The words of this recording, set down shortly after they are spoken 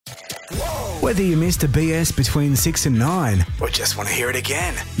Whether you missed a BS between 6 and 9 or just want to hear it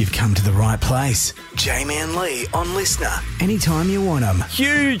again, you've come to the right place. Jamie and Lee on Listener, anytime you want them.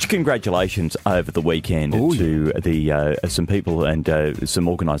 Huge congratulations over the weekend to the some people and some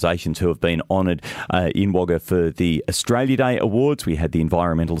organisations who have been honoured in Wagga for the Australia Day Awards. We had the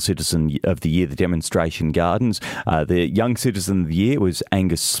Environmental Citizen of the Year, the Demonstration Gardens. The Young Citizen of the Year was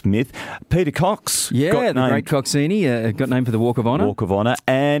Angus Smith. Peter Cox. Yeah, the great Coxini got named for the Walk of Honour. Walk of Honour.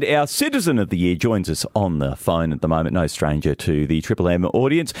 And our Citizen of the Year joins us on the phone at the moment, no stranger to the Triple M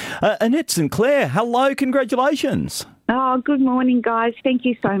audience. Annette and Clair, hello, congratulations. Oh, good morning, guys. Thank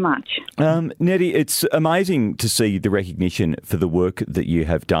you so much. Nettie, it's amazing to see the recognition for the work that you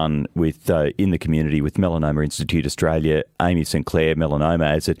have done with in the community with Melanoma Institute Australia, Amy St Clair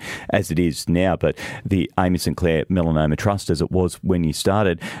Melanoma as it is now, but the Amy St Clair Melanoma Trust as it was when you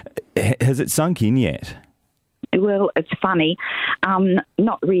started. Has it sunk in yet? Well, it's funny.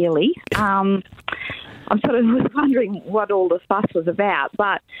 Not really. I'm sort of wondering what all the fuss was about,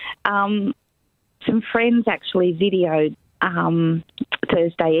 but some friends actually videoed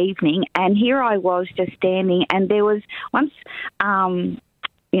Thursday evening, and here I was just standing, and there was once,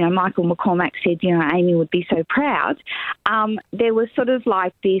 Michael McCormack said, Amy would be so proud. There was sort of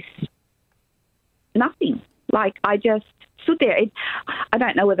like this nothing. Like I just stood there. I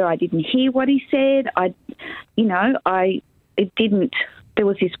don't know whether I didn't hear what he said. It didn't. There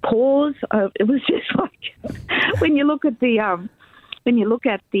was this pause. It was just like when you look at the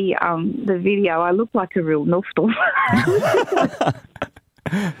video, I look like a real nuffle.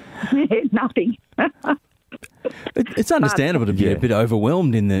 Nothing. It's understandable to be a bit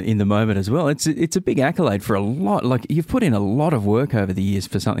overwhelmed in the moment as well. It's a big accolade for a lot. Like you've put in a lot of work over the years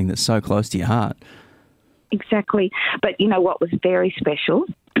for something that's so close to your heart. Exactly. But what was very special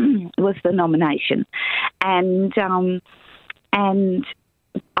was the nomination. And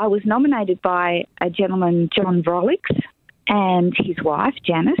I was nominated by a gentleman, John Vrolix, and his wife,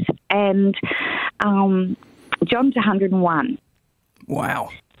 Janice, and John's 101. Wow.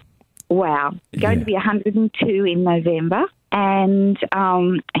 Going to be 102 in November, and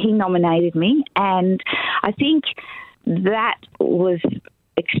he nominated me, and I think that was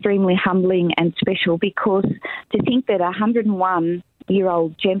extremely humbling and special, because to think that a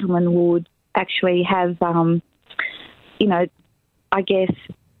 101-year-old gentleman would actually have, I guess,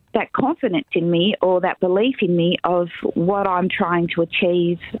 that confidence in me or that belief in me of what I'm trying to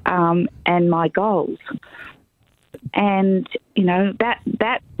achieve and my goals. And,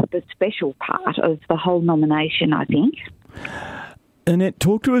 that's the special part of the whole nomination, I think. Annette,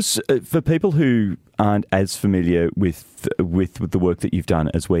 talk to us, for people who aren't as familiar with the work that you've done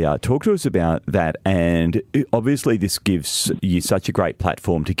as we are, talk to us about that. And obviously this gives you such a great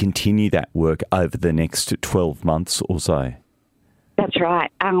platform to continue that work over the next 12 months or so. That's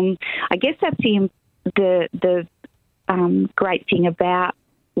right. I guess that's the great thing about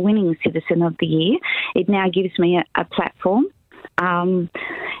winning Citizen of the Year. It now gives me a platform for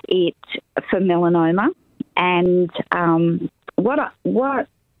melanoma, and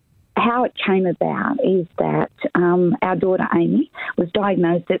how it came about is that our daughter Amy was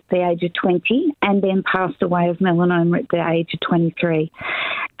diagnosed at the age of 20 and then passed away of melanoma at the age of 23.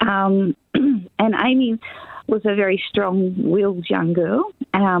 And Amy was a very strong-willed young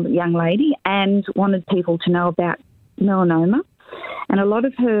lady, and wanted people to know about melanoma. And a lot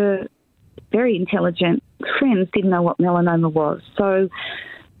of her very intelligent friends didn't know what melanoma was. So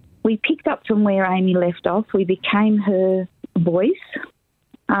we picked up from where Amy left off. We became her voice,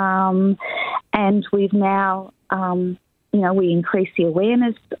 and we've now, we increase the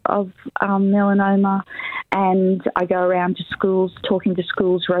awareness of melanoma, and I go around to schools, talking to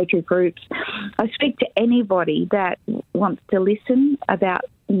schools, Rotary groups. I speak to anybody that wants to listen about,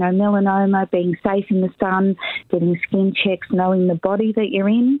 melanoma, being safe in the sun, getting skin checks, knowing the body that you're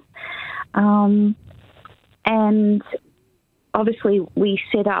in. And obviously we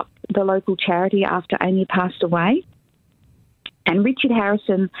set up the local charity after Amy passed away. And Richard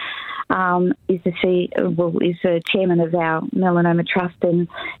Harrison is the chairman of our Melanoma Trust, and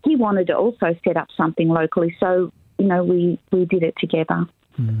he wanted to also set up something locally. So, we did it together.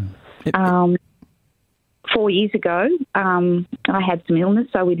 4 years ago, I had some illness,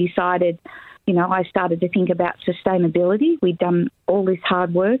 so we decided, I started to think about sustainability. We'd done all this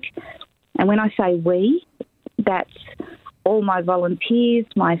hard work. And when I say we, that's all my volunteers,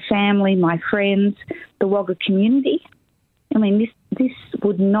 my family, my friends, the Wagga community. I mean, this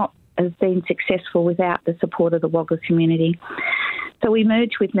would not have been successful without the support of the Wagga community. So we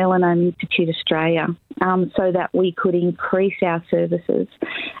merged with Melanoma Institute Australia so that we could increase our services,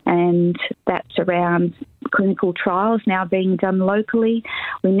 and that's around clinical trials now being done locally.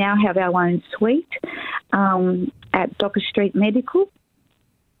 We now have our own suite at Docker Street Medical.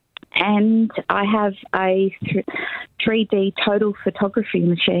 And I have a 3D total photography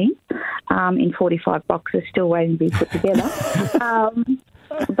machine in 45 boxes still waiting to be put together.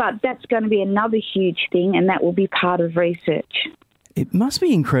 But that's going to be another huge thing, and that will be part of research. It must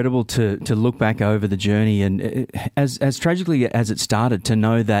be incredible to look back over the journey and as tragically as it started, to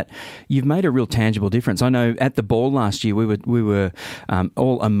know that you've made a real tangible difference. I know at the ball last year we were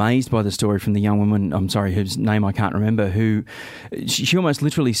all amazed by the story from the young woman, whose name I can't remember, who she almost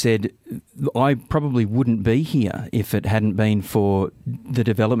literally said, I probably wouldn't be here if it hadn't been for the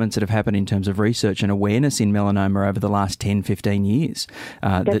developments that have happened in terms of research and awareness in melanoma over the last 10, 15 years.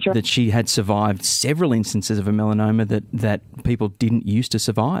 That she had survived several instances of a melanoma that people didn't used to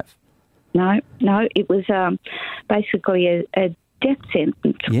survive. No, it was basically a death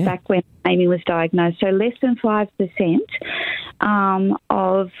sentence back when Amy was diagnosed. So less than 5%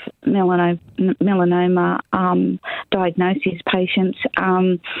 of melanoma diagnosis patients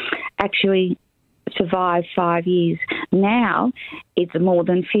actually survive 5 years. Now it's more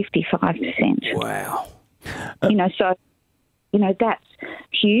than 55%. Wow. That's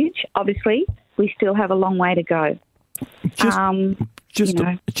huge. Obviously, we still have a long way to go.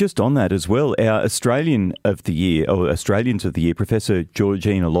 Just on that as well, our Australians of the Year, Professor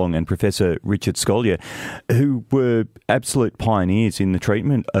Georgina Long and Professor Richard Scolyer, who were absolute pioneers in the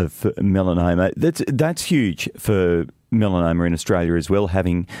treatment of melanoma. That's huge for melanoma in Australia as well,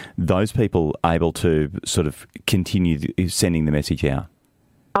 having those people able to sort of continue sending the message out.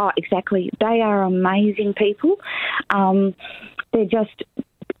 Oh, exactly. They are amazing people.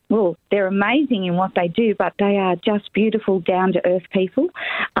 They're amazing in what they do, but they are just beautiful, down-to-earth people.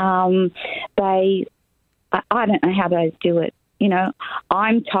 I don't know how they do it.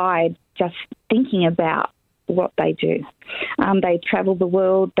 I'm tired just thinking about what they do. They travel the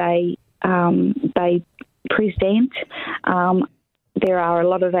world. They present. There are a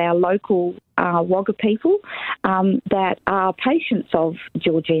lot of our local Wagga people that are patients of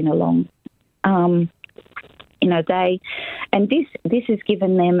Georgina Long. This has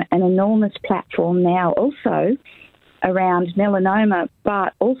given them an enormous platform now also around melanoma,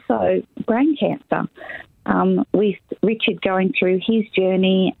 but also brain cancer. With Richard going through his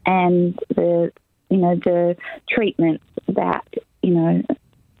journey and the treatment that,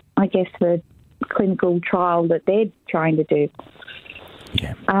 I guess the clinical trial that they're trying to do.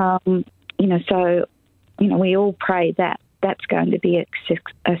 Yeah. We all pray that that's going to be a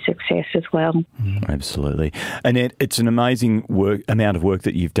success as well. Absolutely. Annette, it's an amazing amount of work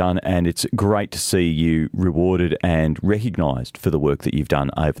that you've done, and it's great to see you rewarded and recognised for the work that you've done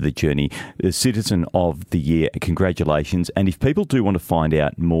over the journey. The Citizen of the Year, congratulations. And if people do want to find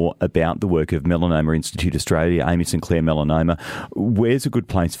out more about the work of Melanoma Institute Australia, Amy St Clair Melanoma, where's a good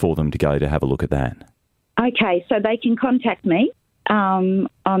place for them to go to have a look at that? Okay, so they can contact me on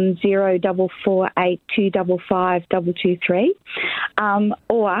 0448255223,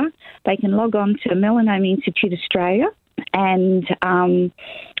 or they can log on to Melanoma Institute Australia, and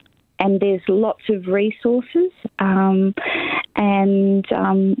there's lots of resources,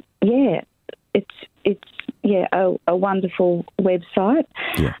 it's a wonderful website.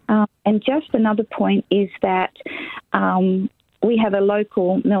 Yeah. And just another point is that we have a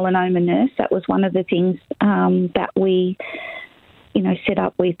local melanoma nurse. That was one of the things that we set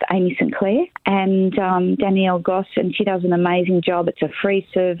up with Amy St Clair and Danielle Goss, and she does an amazing job. It's a free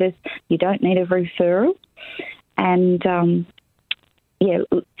service. You don't need a referral. And,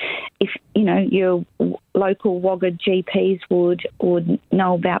 if, your local Wagga GPs would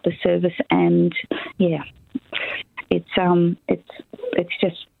know about the service, and, it's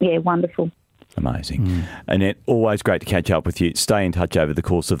just, wonderful. Amazing. Annette, always great to catch up with you. Stay in touch over the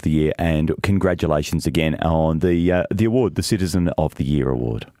course of the year, and congratulations again on the award, the Citizen of the Year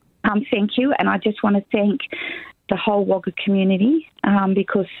award. Thank you, and I just want to thank the whole Wagga community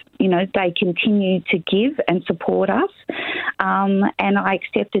because, they continue to give and support us. And I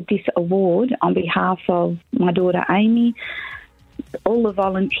accepted this award on behalf of my daughter Amy, all the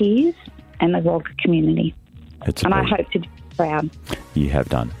volunteers and the Wagga community. I hope to do proud. You have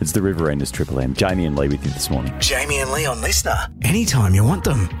done. It's the Riverina's Triple M. Jamie and Lee with you this morning. Jamie and Lee on Listener. Anytime you want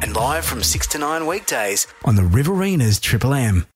them. And live from 6 to 9 weekdays on the Riverina's Triple M.